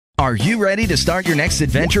Are you ready to start your next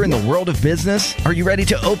adventure in the world of business? Are you ready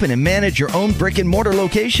to open and manage your own brick and mortar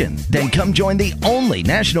location? Then come join the only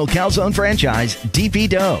national calzone franchise, DP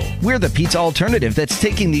Dough. We're the pizza alternative that's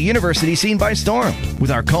taking the university scene by storm.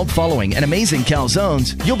 With our cult following and amazing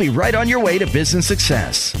calzones, you'll be right on your way to business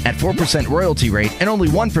success. At 4% royalty rate and only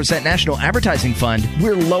 1% national advertising fund,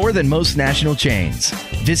 we're lower than most national chains.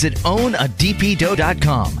 Visit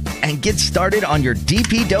ownadpdough.com and get started on your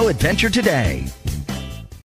DP Dough adventure today.